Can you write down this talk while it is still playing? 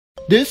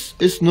This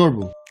is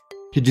Norbu.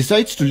 He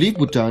decides to leave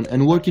Bhutan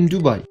and work in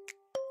Dubai.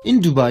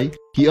 In Dubai,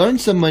 he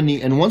earns some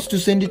money and wants to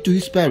send it to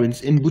his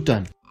parents in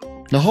Bhutan.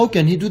 Now how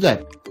can he do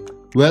that?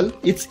 Well,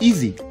 it's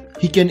easy.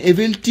 He can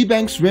avail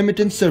TBANK's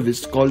remittance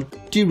service called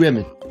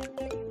TRemit.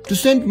 To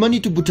send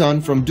money to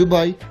Bhutan from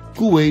Dubai,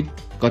 Kuwait,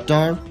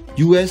 Qatar,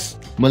 US,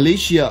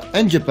 Malaysia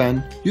and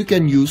Japan, you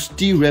can use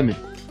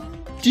TRemit.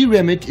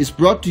 TRemit is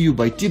brought to you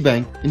by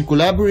TBANK in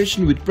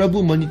collaboration with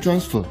Prabhu Money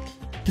Transfer.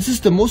 This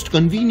is the most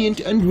convenient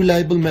and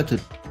reliable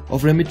method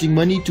of remitting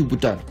money to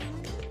Bhutan.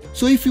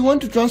 So if you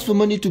want to transfer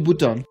money to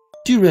Bhutan,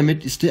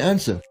 TRemit is the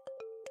answer.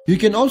 You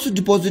can also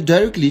deposit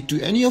directly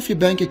to any of your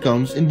bank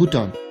accounts in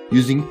Bhutan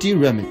using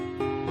TRemit.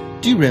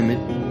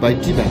 TRemit by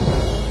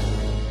TBANK.